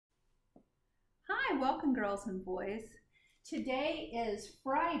Hi, welcome girls and boys. Today is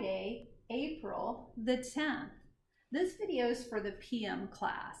Friday, April the 10th. This video is for the PM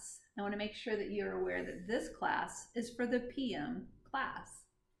class. I want to make sure that you're aware that this class is for the PM class.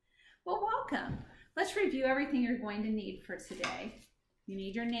 Well, welcome. Let's review everything you're going to need for today. You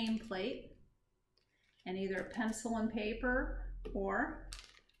need your nameplate and either a pencil and paper or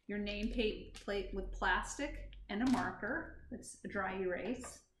your nameplate with plastic and a marker. It's a dry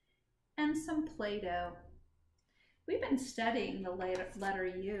erase. And some Play-Doh. We've been studying the letter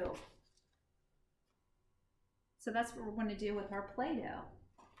U. So that's what we're going to do with our Play-Doh.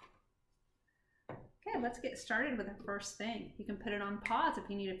 Okay, let's get started with the first thing. You can put it on pause if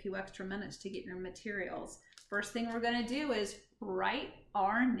you need a few extra minutes to get your materials. First thing we're going to do is write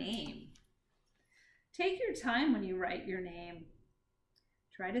our name. Take your time when you write your name.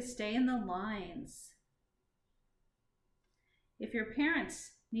 Try to stay in the lines. If your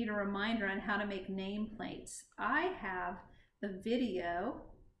parents need a reminder on how to make nameplates, I have a video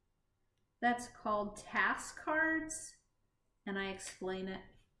that's called Task Cards, and I explain it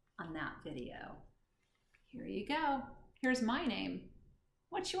on that video. Here you go. Here's my name.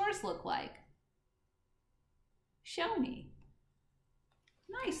 What's yours look like? Show me.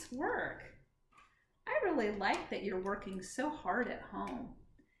 Nice work. I really like that you're working so hard at home.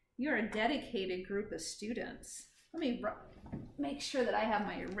 You're a dedicated group of students. Let me make sure that I have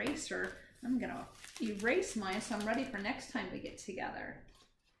my eraser. I'm going to erase mine so I'm ready for next time we get together.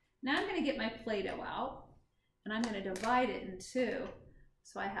 Now I'm going to get my Play-Doh out and I'm going to divide it in two.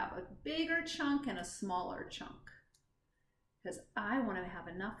 So I have a bigger chunk and a smaller chunk because I want to have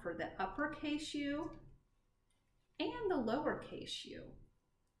enough for the uppercase U and the lowercase u.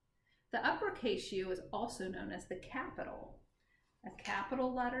 The uppercase U is also known as the capital. A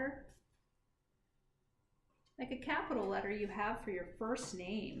capital letter, like a capital letter you have for your first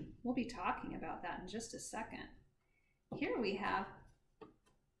name. We'll be talking about that in just a second. Here we have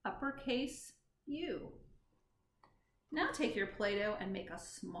uppercase U. Now take your Play-Doh and make a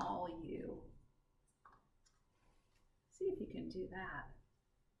small U. See if you can do that.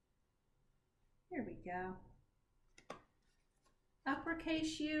 Here we go.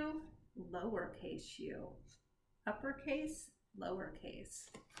 Uppercase U, lowercase u. Uppercase, lowercase.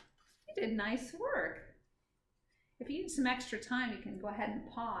 You did nice work. If you need some extra time, you can go ahead and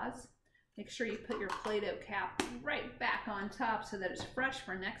pause. Make sure you put your Play-Doh cap right back on top so that it's fresh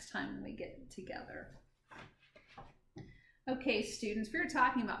for next time when we get together. Okay, students, if you're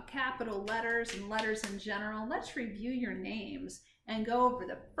talking about capital letters and letters in general, let's review your names and go over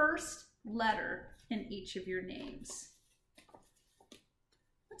the first letter in each of your names.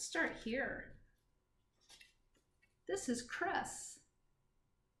 Let's start here. This is Chris.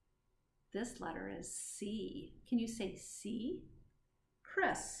 This letter is C. Can you say C?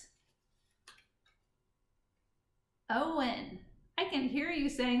 Chris. Owen. I can hear you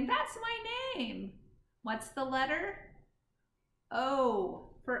saying, that's my name. What's the letter? O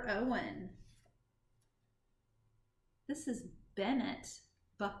for Owen. This is Bennett.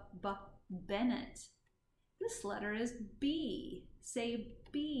 Bennett. This letter is B. Say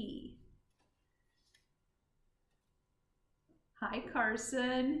B. Hi,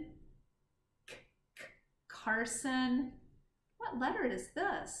 Carson. Carson. What letter is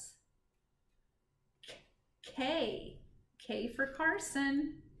this? K. K for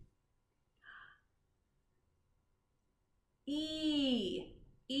Carson. E.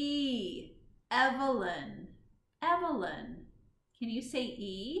 E. Evelyn. Evelyn. Can you say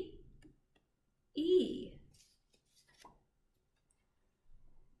E? E.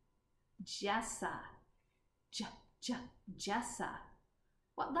 Jessa. Jessa.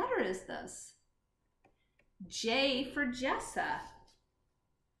 What letter is this? J for Jessa.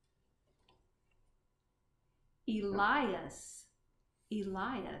 Elias.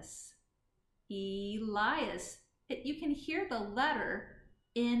 Elias. Elias. You can hear the letter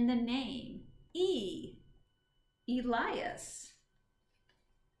in the name. E. Elias.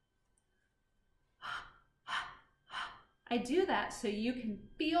 I do that so you can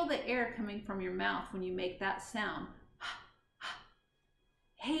feel the air coming from your mouth when you make that sound.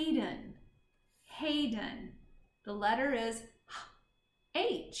 Hayden. Hayden. The letter is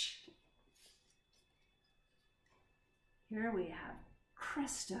H. Here we have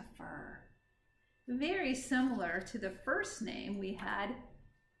Christopher. Very similar to the first name we had,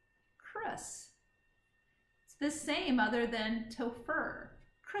 Chris. It's the same other than Topher.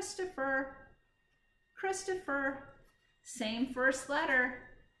 Christopher. Christopher. Same first letter.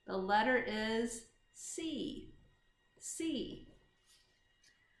 The letter is C. C.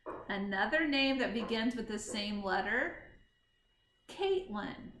 Another name that begins with the same letter,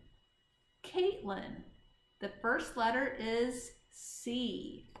 Caitlin. Caitlin. The first letter is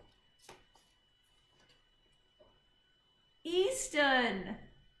C. Easton.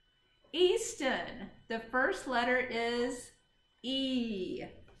 Easton. The first letter is E.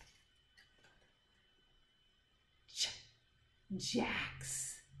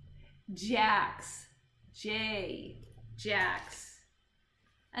 Jax. Jax. J. Jax.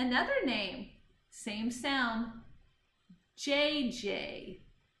 Another name, same sound. JJ.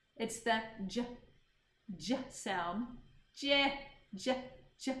 It's the J sound. J.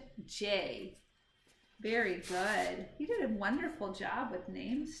 Very good. You did a wonderful job with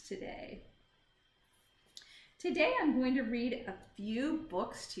names today. Today I'm going to read a few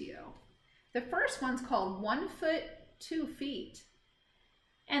books to you. The first one's called 1 Foot, 2 Feet.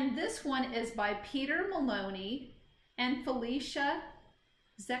 And this one is by Peter Maloney and Felicia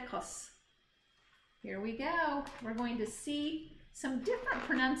Zekos. Here we go. We're going to see some different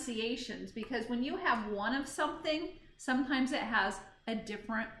pronunciations because when you have one of something, sometimes it has a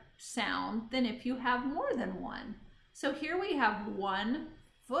different sound than if you have more than one. So here we have 1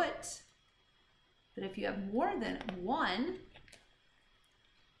 foot, but if you have more than 1,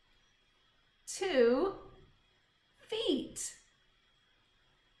 2 feet.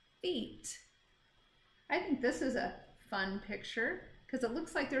 Feet. I think this is a fun picture because it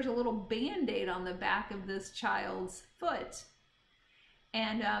looks like there's a little band-aid on the back of this child's foot.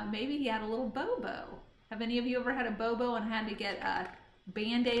 And maybe he had a little bobo. Have any of you ever had a bobo and had to get a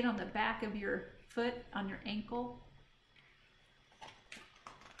band-aid on the back of your foot, on your ankle?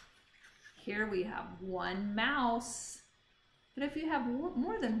 Here we have 1 mouse. But if you have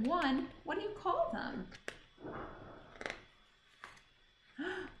more than 1, what do you call them?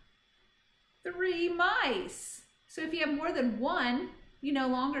 3 mice. So if you have more than 1, you no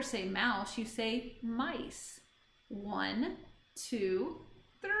longer say mouse, you say mice. 1, 2,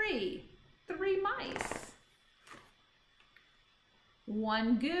 3. 3 mice.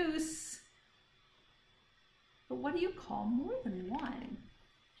 1 goose. But what do you call more than 1?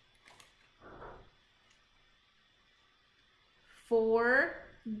 4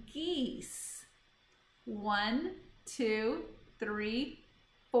 geese. 1, 2, 3,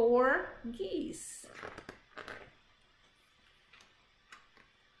 4 geese.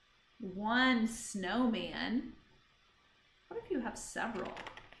 1 snowman. What if you have several?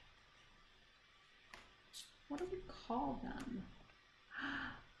 What do we call them?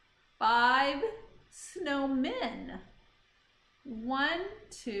 5 snowmen. 1,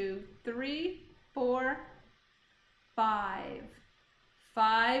 2, 3, 4, 5.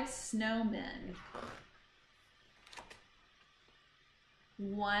 5 snowmen.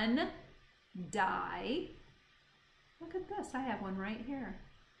 1 die. Look at this, I have one right here.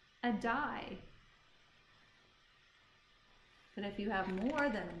 A die. But if you have more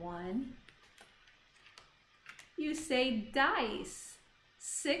than 1, you say dice.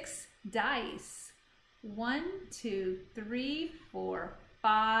 6 dice. 1, 2, 3, 4,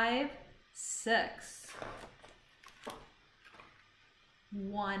 5, 6.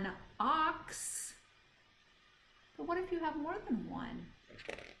 1 ox. But what if you have more than 1?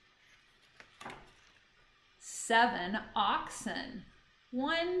 7 oxen.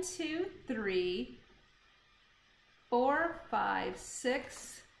 1, 2, 3, 4, 5,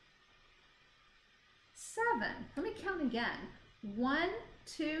 6, 7. Let me count again. 1,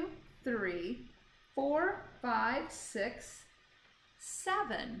 2, 3, 4, 5, 6,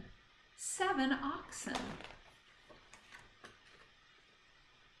 7. 7 oxen.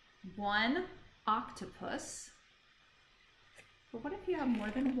 1 octopus. But what if you have more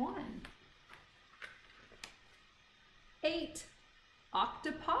than 1? 8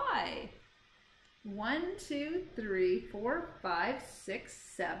 octopi. 1, 2, 3, 4, 5, 6,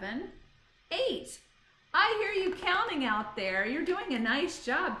 7, 8. I hear you counting out there. You're doing a nice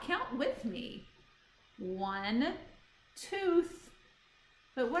job. Count with me. 1 tooth.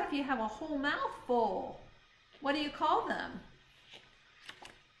 But what if you have a whole mouthful? What do you call them?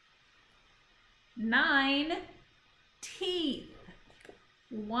 9 teeth.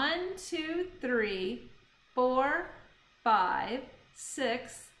 1, 2, 3, 4, 5,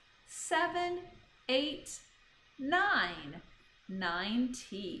 6, 7, 8, 9. 9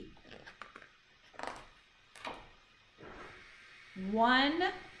 teeth. 1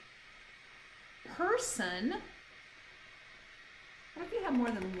 person. What if you have more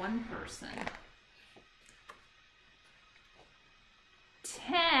than 1 person?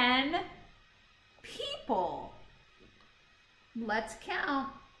 10 people. Let's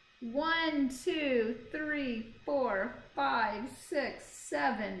count. 1, 2, 3, 4, 5, 6,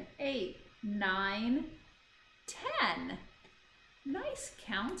 7, 8, 9, 10. Nice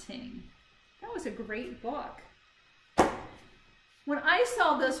counting. That was a great book. When I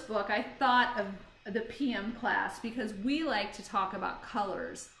saw this book, I thought of the PM class because we like to talk about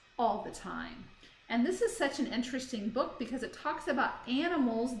colors all the time. And this is such an interesting book because it talks about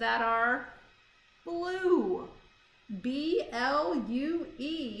animals that are blue.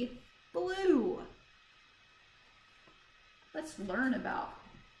 B-L-U-E, blue. Let's learn about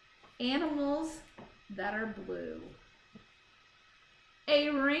animals that are blue. A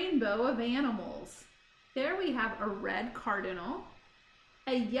rainbow of animals. There we have a red cardinal,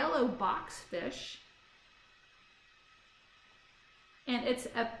 a yellow boxfish, and it's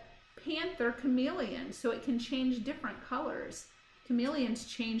a panther chameleon, so it can change different colors. Chameleons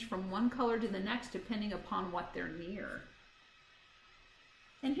change from one color to the next depending upon what they're near.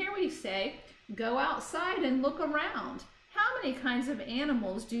 And here we say, go outside and look around. How many kinds of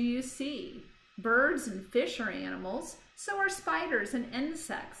animals do you see? Birds and fish are animals, so are spiders and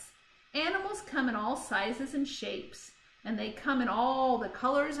insects. Animals come in all sizes and shapes, and they come in all the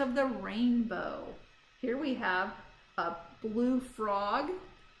colors of the rainbow. Here we have a blue frog,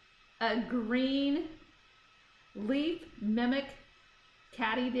 a green leaf mimic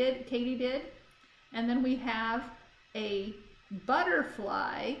katydid, and then we have a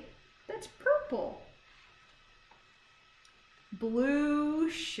butterfly that's purple. Blue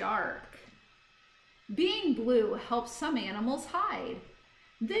shark. Being blue helps some animals hide.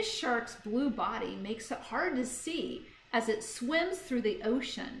 This shark's blue body makes it hard to see as it swims through the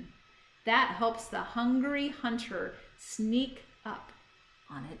ocean. That helps the hungry hunter sneak up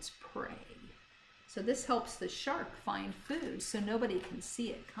on its prey. So this helps the shark find food so nobody can see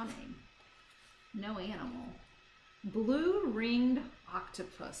it coming. No animal. Blue ringed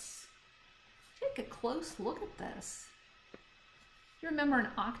octopus. Take a close look at this. You remember an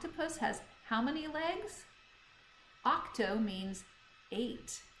octopus has how many legs? Octo means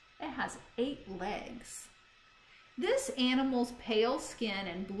 8. It has 8 legs. This animal's pale skin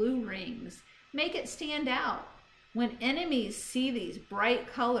and blue rings make it stand out. When enemies see these bright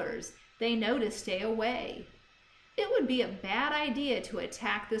colors, they know to stay away. It would be a bad idea to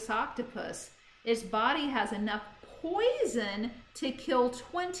attack this octopus. Its body has enough poison to kill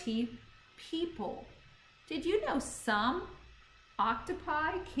 20 people. Did you know some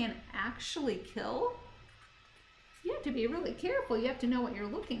octopi can actually kill? You have to be really careful. You have to know what you're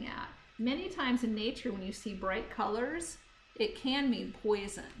looking at. Many times in nature, when you see bright colors, it can mean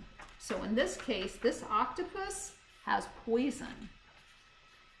poison. So in this case, this octopus has poison.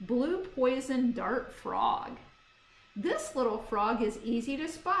 Blue poison dart frog. This little frog is easy to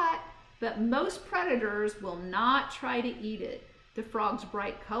spot, but most predators will not try to eat it. The frog's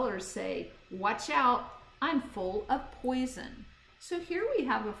bright colors say, watch out, I'm full of poison. So here we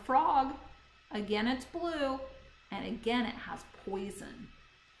have a frog. Again, it's blue, and again, it has poison.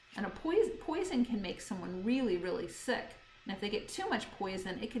 And a poison can make someone really, really sick. And if they get too much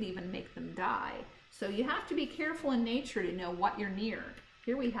poison, it could even make them die. So you have to be careful in nature to know what you're near.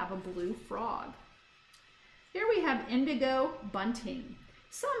 Here we have a blue frog. Here we have indigo bunting.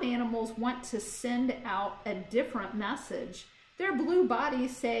 Some animals want to send out a different message. Their blue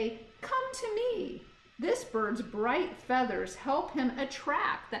bodies say, come to me. This bird's bright feathers help him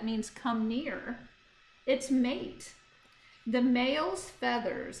attract, that means come near, its mate. The male's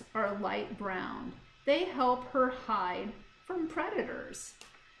feathers are light brown. They help her hide from predators.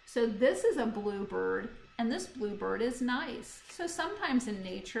 So this is a blue bird, and this blue bird is nice. So sometimes in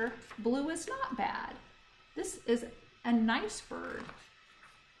nature, blue is not bad. This is a nice bird.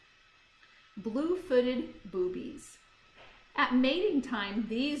 Blue-footed boobies. At mating time,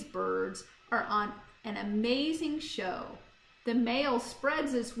 these birds are on an amazing show. The male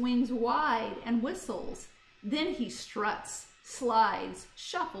spreads his wings wide and whistles. Then he struts, slides,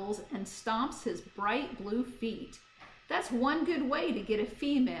 shuffles, and stomps his bright blue feet. That's one good way to get a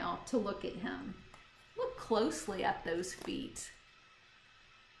female to look at him. Look closely at those feet.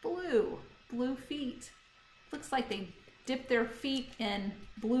 Blue feet. Looks like they dip their feet in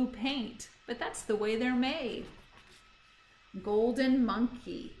blue paint, but that's the way they're made. Golden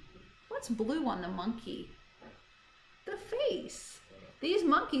monkey. What's blue on the monkey? The face. These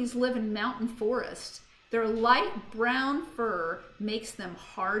monkeys live in mountain forests. Their light brown fur makes them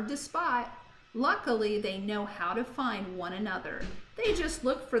hard to spot. Luckily, they know how to find one another. They just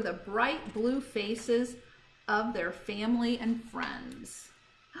look for the bright blue faces of their family and friends.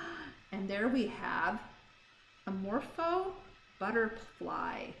 And there we have a morpho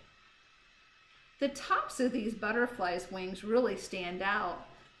butterfly. The tops of these butterflies' wings really stand out,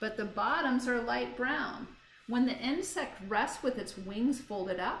 but the bottoms are light brown. When the insect rests with its wings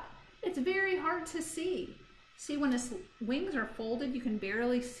folded up, it's very hard to see. See, when its wings are folded, you can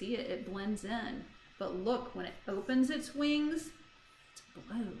barely see it. It blends in. But look, when it opens its wings, it's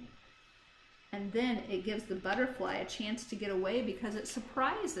blue. And then it gives the butterfly a chance to get away because it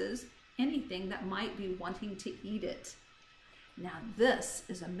surprises anything that might be wanting to eat it. Now this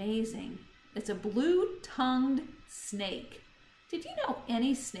is amazing. It's a blue-tongued snake. Did you know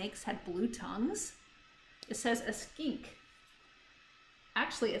any snakes had blue tongues? It says a skink.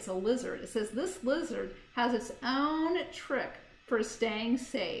 Actually, it's a lizard. It says this lizard has its own trick for staying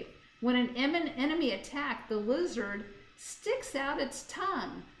safe. When an enemy attacks, the lizard sticks out its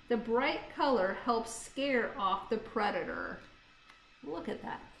tongue. The bright color helps scare off the predator. Look at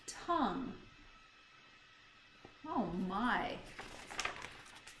that tongue. Oh my.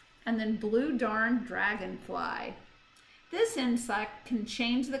 And then blue darn dragonfly. This insect can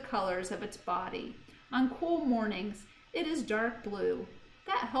change the colors of its body. On cool mornings, it is dark blue.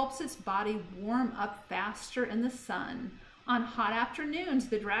 That helps its body warm up faster in the sun. On hot afternoons,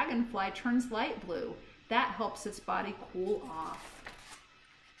 the dragonfly turns light blue. That helps its body cool off.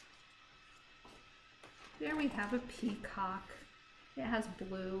 There we have a peacock. It has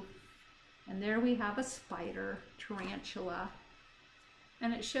blue. And there we have a spider, tarantula.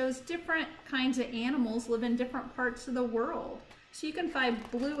 And it shows different kinds of animals live in different parts of the world. So you can find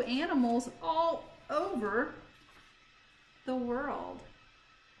blue animals all over the world.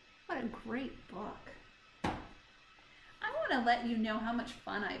 What a great book. I want to let you know how much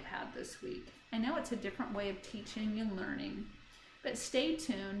fun I've had this week. I know it's a different way of teaching and learning, but stay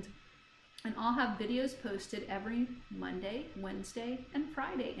tuned and I'll have videos posted every Monday, Wednesday, and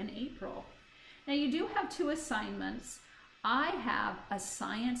Friday in April. Now you do have 2 assignments. I have a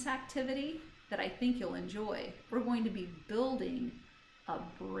science activity that I think you'll enjoy. We're going to be building a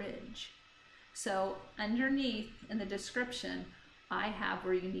bridge. So underneath in the description, I have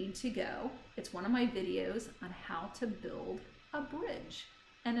where you need to go. It's one of my videos on how to build a bridge.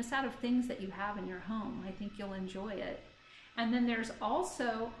 And it's out of things that you have in your home. I think you'll enjoy it. And then there's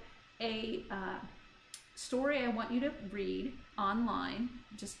also a story I want you to read online.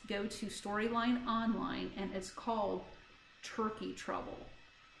 Just go to StorylineOnline and it's called Turkey Trouble.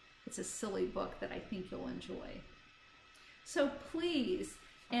 It's a silly book that I think you'll enjoy. So please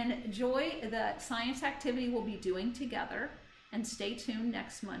enjoy the science activity we'll be doing together and stay tuned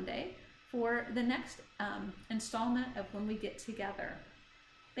next Monday for the next installment of When We Get Together.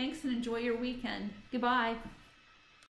 Thanks and enjoy your weekend. Goodbye.